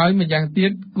ហើយម្យ៉ាងទៀ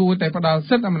តគួរតែផ្ដល់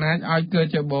សិទ្ធិអំណាចឲ្យក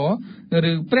ជប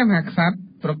ឬព្រះមហាក្សត្រ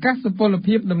ប្រកាសសុពល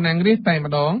ភាពតំណាងរាស្ត្រតែ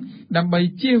ម្ដងដើម្បី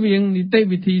ជៀសវាងនីតិ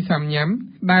វិធីសាមញ្ញ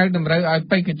ដែលតម្រូវឲ្យ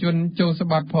បេក្ខជនចូលស្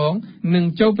បត់ផងនិង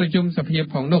ចូលប្រជុំសភា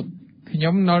ផងនោះឃ ខ្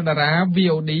ញុំណុលតារា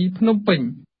VOD ភ្នំពេញ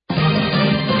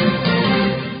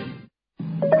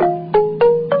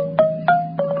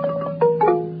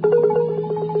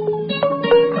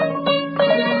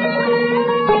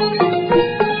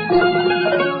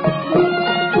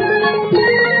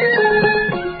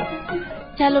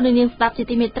លោកនាងស្ដាប់ជា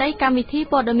ទីមេត្រីកម្មវិធី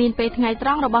ព័ត៌មានពេលថ្ងៃត្រ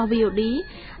ង់របស់ VOD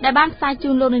ដែលបានផ្សាយជូ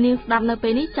នលោកនាងស្ដាប់នៅពេ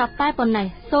លនេះចប់តែប៉ុណ្ណេះ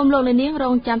សូមលោកនាងរ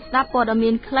ងចាំស្ដាប់ព័ត៌មា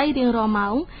នខ្លីរៀងរាល់ម៉ោ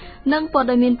ងនិងព័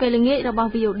ត៌មានពេលល្ងាចរបស់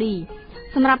VOD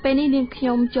សម្រាប់ពេលនេះនាងខ្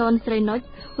ញុំចនស្រីនុច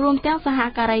រួមទាំងសហ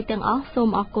ការីទាំងអស់សូម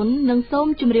អរគុណនិងសូម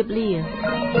ជម្រាប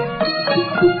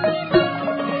លា